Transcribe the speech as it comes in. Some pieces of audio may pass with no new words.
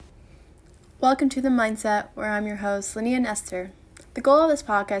Welcome to The Mindset, where I'm your host, Linnea and Esther. The goal of this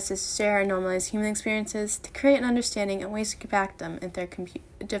podcast is to share and normalize human experiences, to create an understanding and ways to combat them in their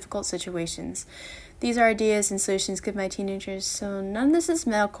difficult situations. These are ideas and solutions given by teenagers, so none of this is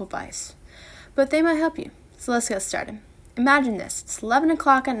medical advice, but they might help you. So let's get started. Imagine this, it's 11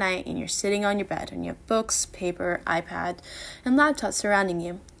 o'clock at night and you're sitting on your bed and you have books, paper, iPad, and laptops surrounding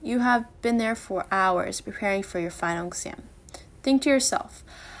you. You have been there for hours preparing for your final exam. Think to yourself,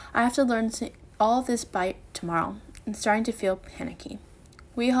 I have to learn all of this by tomorrow, and starting to feel panicky.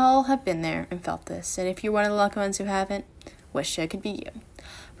 We all have been there and felt this, and if you're one of the lucky ones who haven't, wish it could be you.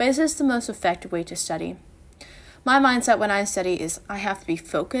 But is this the most effective way to study? My mindset when I study is I have to be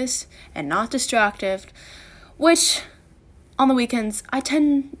focused and not distracted, which on the weekends I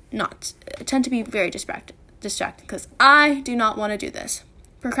tend to be very distracted because I do not want to do this.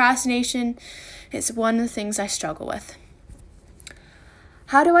 Procrastination is one of the things I struggle with.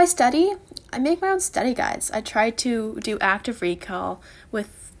 How do I study? I make my own study guides. I try to do active recall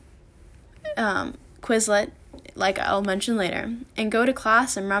with Quizlet, like I'll mention later, and go to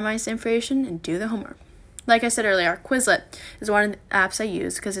class and memorize the information and do the homework. Like I said earlier, Quizlet is one of the apps I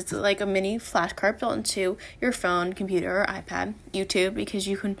use because it's like a mini flashcard built into your phone, computer, or iPad. YouTube, because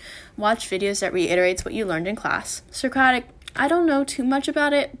you can watch videos that reiterates what you learned in class. Socratic, I don't know too much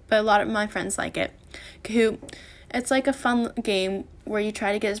about it, but a lot of my friends like it. Kahoot, it's like a fun game where you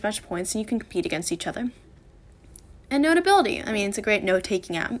try to get as much points and you can compete against each other. And Notability, it's a great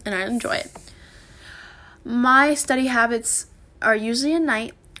note-taking app, and I enjoy it. My study habits are usually at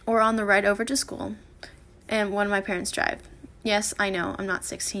night or on the ride over to school, and when my parents drive. Yes, I know, I'm not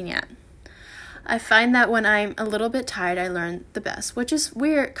 16 yet. I find that when I'm a little bit tired, I learn the best, which is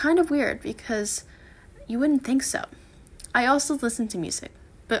kind of weird, because you wouldn't think so. I also listen to music,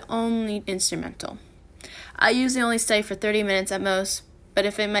 but only instrumental. I usually only study for 30 minutes at most, but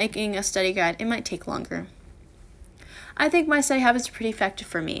if I'm making a study guide, it might take longer. I think my study habits are pretty effective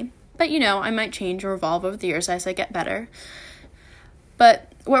for me, but I might change or evolve over the years as I get better.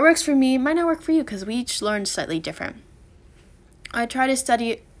 But what works for me might not work for you because we each learn slightly different. I try to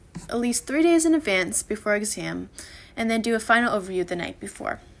study at least 3 days in advance before exam and then do a final overview the night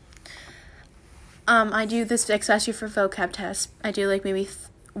before. I do this especially for vocab tests. I do maybe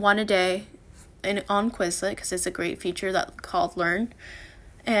one a day on Quizlet because it's a great feature that's called Learn,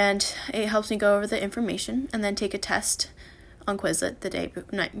 and it helps me go over the information and then take a test on Quizlet the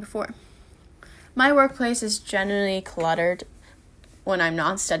night before. My workplace is generally cluttered when I'm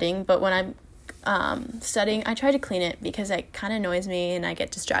not studying, but when I'm studying, I try to clean it because it kind of annoys me and I get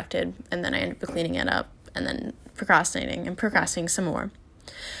distracted, and then I end up cleaning it up and then procrastinating some more.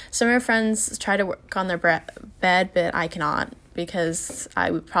 Some of my friends try to work on their bed, but I cannot because I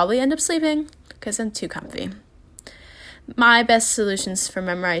would probably end up sleeping because I'm too comfy. My best solutions for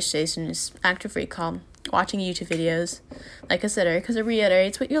memorization is active recall, watching YouTube videos, like I said earlier, because it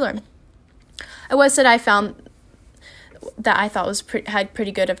reiterates what you learn. I found that I thought had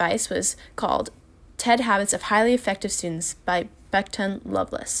pretty good advice was called 10 Habits of Highly Effective Students by Becton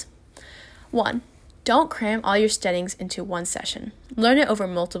Loveless. 1. Don't cram all your studyings into one session. Learn it over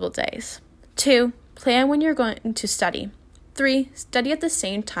multiple days. 2. Plan when you're going to study. 3. Study at the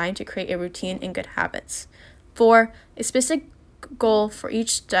same time to create a routine and good habits. 4. A specific goal for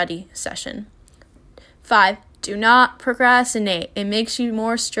each study session. 5. Do not procrastinate. It makes you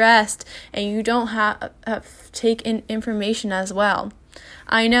more stressed and you don't have take in information as well.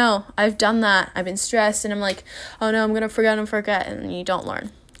 I know, I've done that. I've been stressed and I'm like, oh no, I'm going to forget, and you don't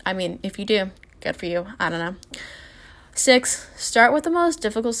learn. If you do, good for you. I don't know. 6. Start with the most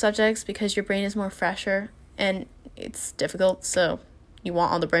difficult subjects because your brain is more fresher and it's difficult, so you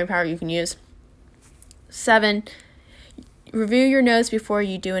want all the brain power you can use. 7. Review your notes before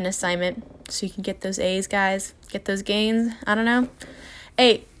you do an assignment so you can get those A's, guys. Get those gains. I don't know.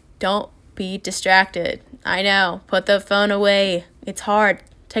 8. Don't be distracted. I know. Put the phone away. It's hard.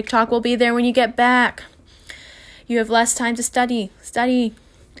 TikTok will be there when you get back. You have less time to study.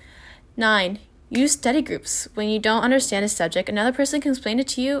 9. Use study groups. When you don't understand a subject, another person can explain it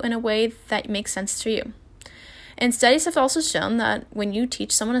to you in a way that makes sense to you. And studies have also shown that when you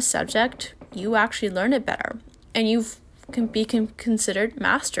teach someone a subject, you actually learn it better, and you can be considered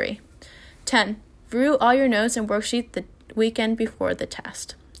mastery. 10. Review all your notes and worksheets the weekend before the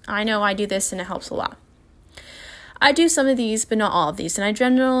test. I know I do this, and it helps a lot. I do some of these, but not all of these, and I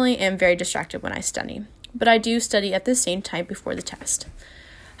generally am very distracted when I study. But I do study at the same time before the test.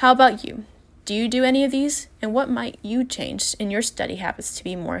 How about you? Do you do any of these? And what might you change in your study habits to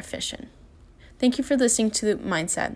be more efficient? Thank you for listening to The Mindset.